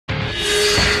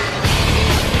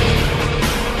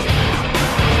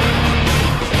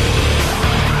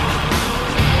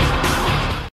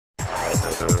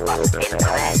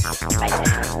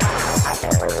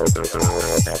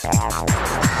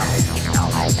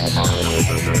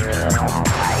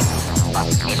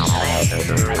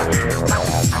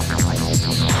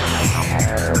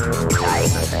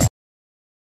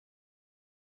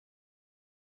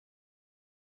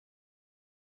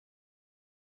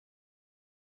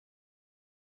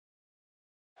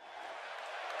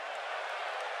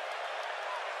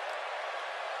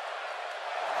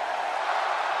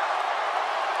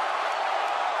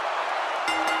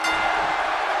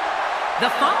The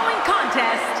following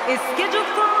contest is scheduled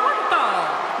for one fall.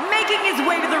 Making his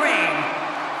way to the ring,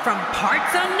 from parts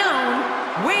unknown,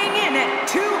 weighing in at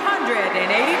 280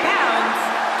 pounds,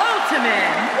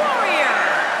 Ultimate Warrior.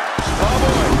 Oh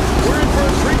boy, we're in for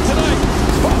a treat tonight.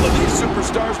 All of these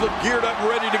superstars look geared up and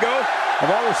ready to go. Of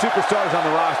all the superstars on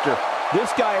the roster, this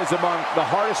guy is among the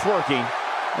hardest working.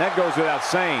 That goes without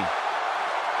saying.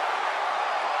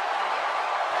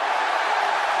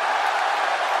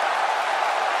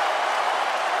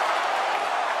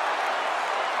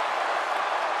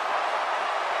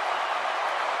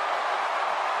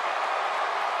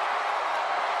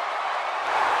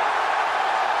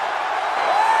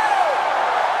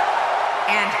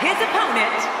 And his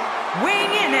opponent,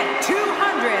 weighing in at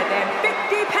 250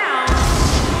 pounds,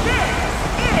 this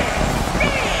is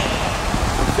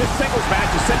Sting! This singles match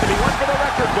is set to be one for the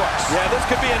record books. Yeah, this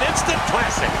could be an instant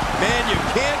classic. Man, you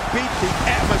can't beat the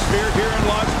atmosphere here in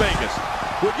Las Vegas.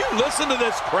 Would you listen to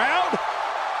this crowd?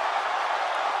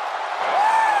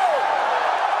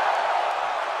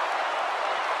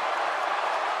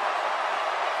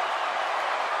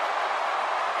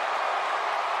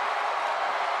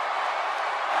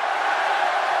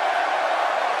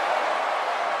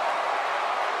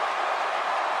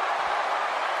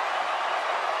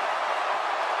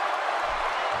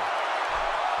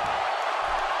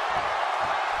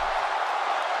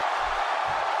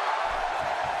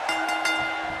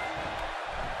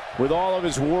 With all of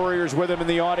his warriors with him in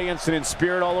the audience and in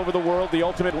spirit all over the world, the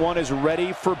Ultimate One is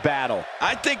ready for battle.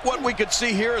 I think what we could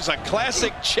see here is a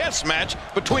classic chess match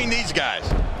between these guys.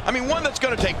 I mean, one that's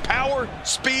going to take power,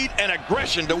 speed, and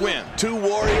aggression to win. Two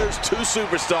warriors, two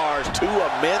superstars, two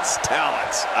immense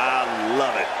talents. I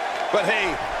love it. But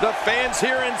hey, the fans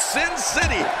here in Sin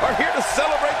City are here to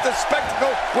celebrate the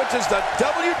spectacle, which is the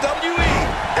WWE,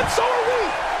 and so are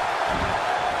we.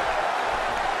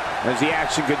 As the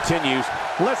action continues,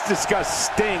 let's discuss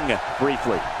Sting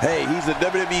briefly. Hey, he's a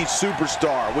WWE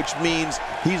superstar, which means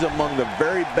he's among the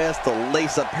very best to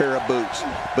lace a pair of boots.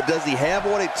 But does he have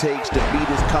what it takes to beat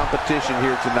his competition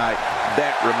here tonight?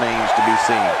 That remains to be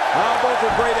seen. Both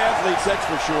are great athletes, that's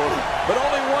for sure. But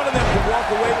only one of them can walk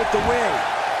away with the win.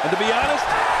 And to be honest,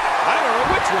 I don't know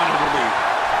which one it'll be.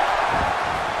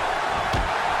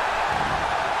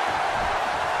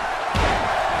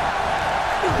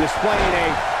 Displaying a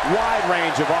wide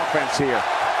range of offense here.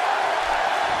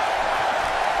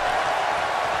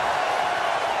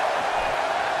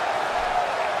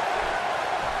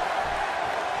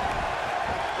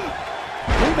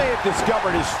 He may have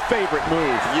discovered his favorite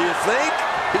move. You think?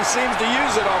 He seems to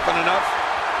use it often enough.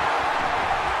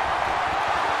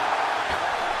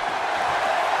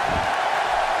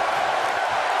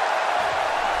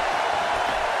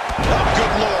 Oh,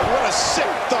 good Lord, what a sick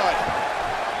thud.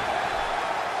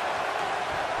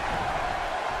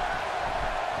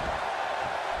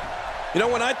 You know,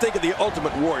 when I think of the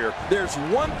Ultimate Warrior, there's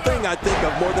one thing I think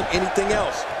of more than anything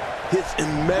else. His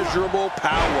immeasurable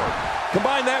power.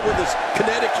 Combine that with his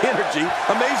kinetic energy,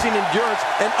 amazing endurance,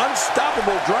 and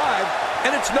unstoppable drive,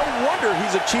 and it's no wonder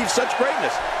he's achieved such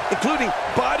greatness, including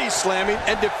body slamming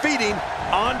and defeating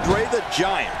Andre the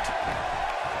Giant.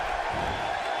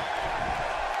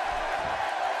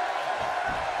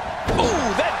 Ooh,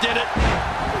 that did it!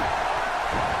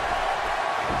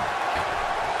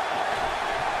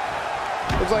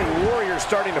 Looks like Warrior's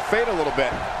starting to fade a little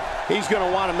bit. He's going to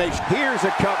want to make sure. Here's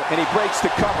a cover, and he breaks the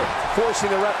cover,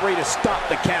 forcing the referee to stop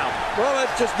the count. Well,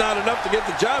 that's just not enough to get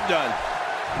the job done.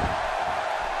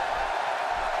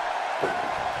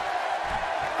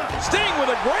 Sting with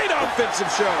a great offensive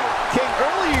show. King,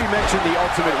 earlier you mentioned the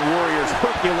Ultimate Warrior's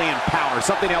Herculean power.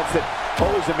 Something else that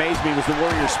always amazed me was the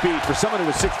Warrior's speed. For someone who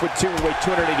was 6'2" and weighed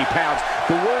 280 pounds,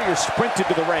 the Warrior sprinted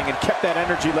to the ring and kept that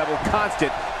energy level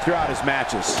constant throughout his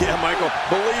matches. Yeah, Michael,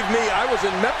 believe me, I was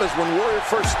in Memphis when Warrior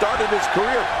first started his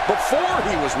career, before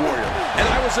he was Warrior. And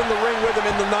I was in the ring with him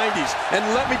in the 90s. And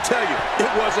let me tell you,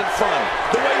 it wasn't fun.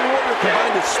 The way Warrior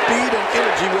combined his speed and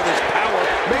energy with his power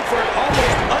made for an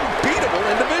almost unbeatable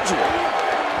individual.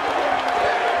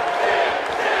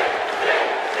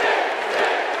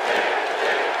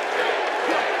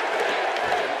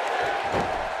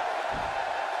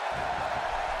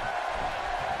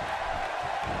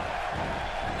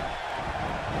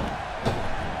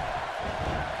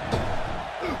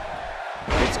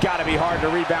 Got to be hard to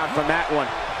rebound from that one.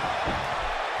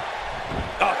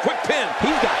 Oh, quick pin.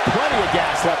 He's got plenty of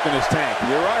gas left in his tank.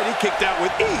 You're right, he kicked out with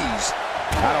ease.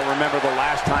 I don't remember the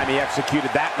last time he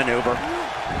executed that maneuver.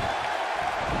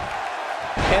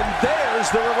 And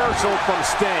there's the reversal from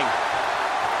Sting.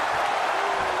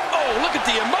 Oh, look at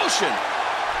the emotion.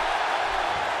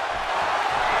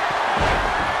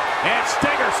 And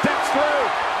Stinger steps through.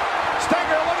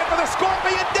 Stinger looking for the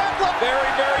Scorpion Deathlock.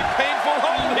 Very, very painful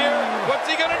hold here. What's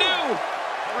he going to do?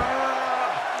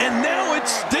 And now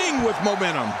it's Sting with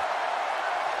momentum.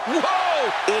 Whoa!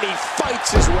 And he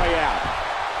fights his way out.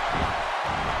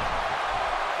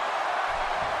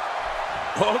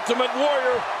 Ultimate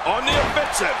Warrior on the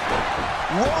offensive.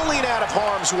 Rolling out of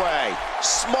harm's way.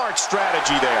 Smart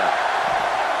strategy there.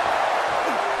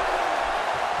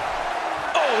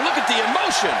 Oh, look at the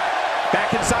emotion.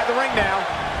 Back inside the ring now.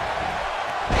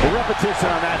 The repetition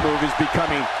on that move is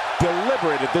becoming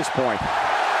deliberate at this point.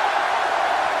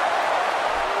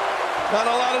 Not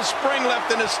a lot of spring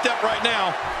left in his step right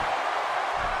now.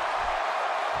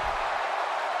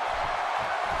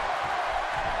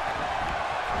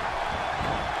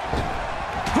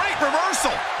 Great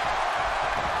reversal.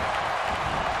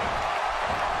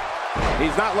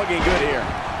 He's not looking good here.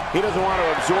 He doesn't want to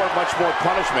absorb much more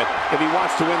punishment if he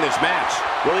wants to win this match.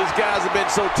 Well, these guys have been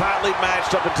so tightly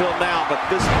matched up until now, but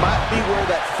this might be where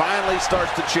that finally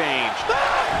starts to change.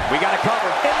 We got to cover.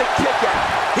 And the kick out.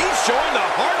 He's showing the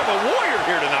heart of a warrior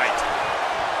here tonight.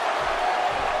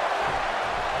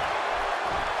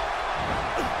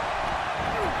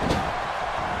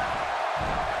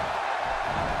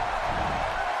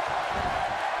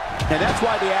 And that's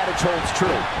why the adage holds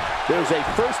true. There's a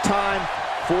first time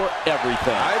for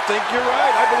everything. I think you're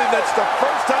right. I believe that's the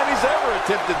first time he's ever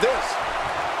attempted this.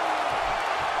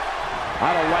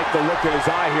 I don't like the look in his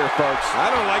eye here, folks. I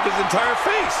don't like his entire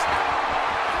face.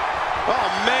 Oh,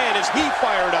 man, is he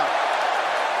fired up.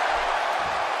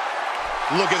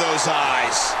 Look at those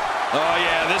eyes. Oh,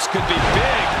 yeah, this could be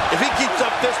big. If he keeps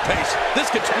up this pace, this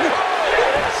could... Whoa!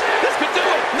 This could do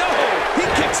it. No, he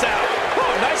kicks out.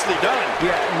 Oh, nicely done.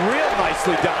 Yeah, real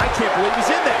nicely done. I can't believe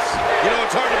he's in this. You know,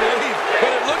 it's hard to believe,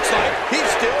 but it looks like he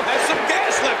still has some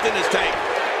gas left in his tank.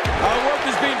 Our work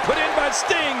is being put in by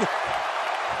Sting.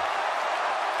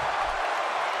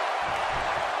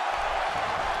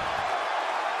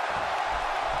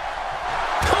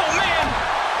 Oh, man!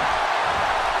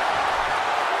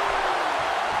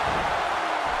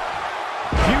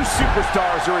 Few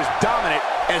superstars are as dominant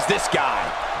as this guy.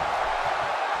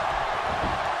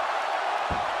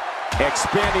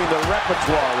 Expanding the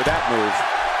repertoire with that move.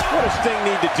 What does Sting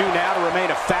need to do now to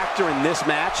remain a factor in this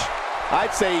match?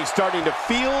 I'd say he's starting to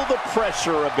feel the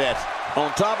pressure a bit. On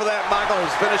top of that, Michael,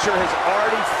 his finisher has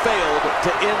already failed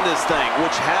to end this thing,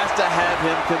 which has to have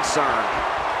him concerned.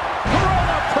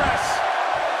 Corona press.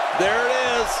 There it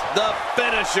is, the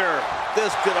finisher.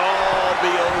 This could all be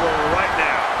over right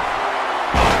now.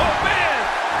 Oh, man!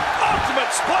 Ultimate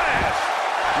splash!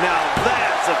 Now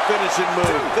that's a finishing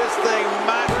move. This thing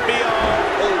might be all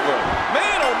over.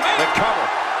 Man, oh, man! The cover.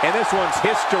 And this one's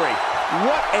history.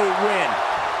 What a win.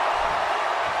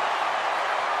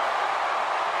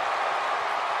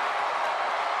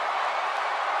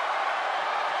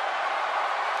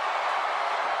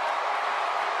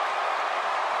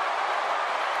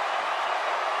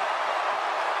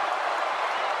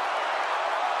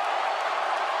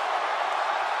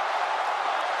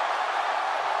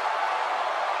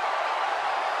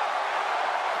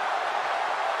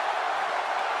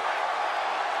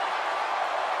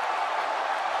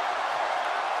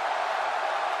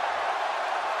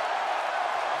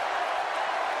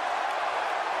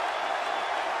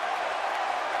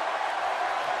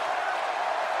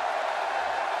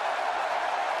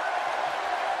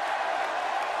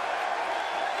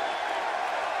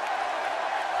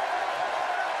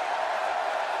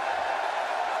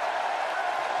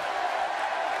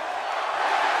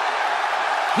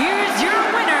 Here's your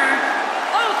winner,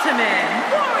 Ultimate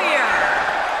Warrior.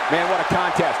 Man, what a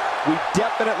contest. We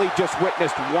definitely just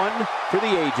witnessed one for the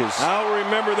ages. I'll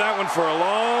remember that one for a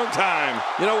long time.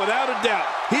 You know, without a doubt,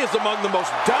 he is among the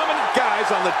most dominant guys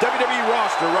on the WWE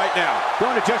roster right now.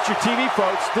 Don't adjust your TV,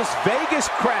 folks. This Vegas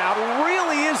crowd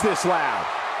really is this loud.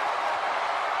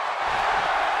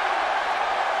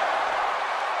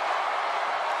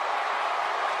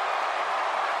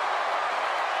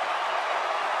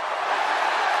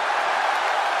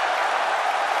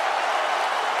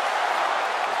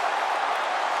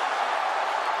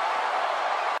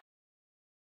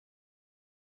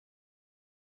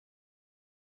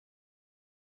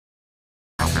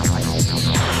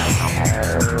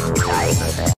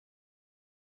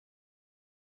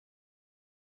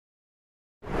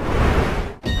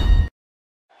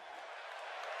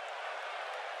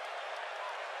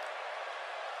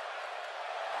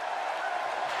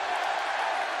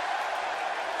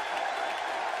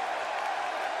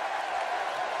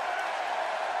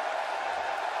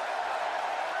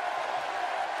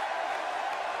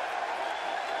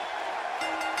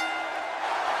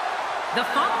 The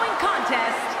following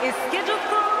contest is scheduled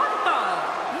for one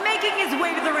fall, making his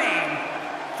way to the ring.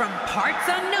 From parts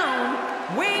unknown,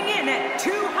 weighing in at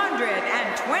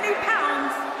 220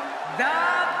 pounds, the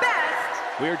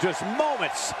best. We are just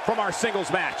moments from our singles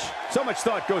match. So much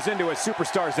thought goes into a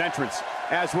superstar's entrance,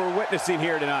 as we're witnessing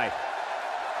here tonight.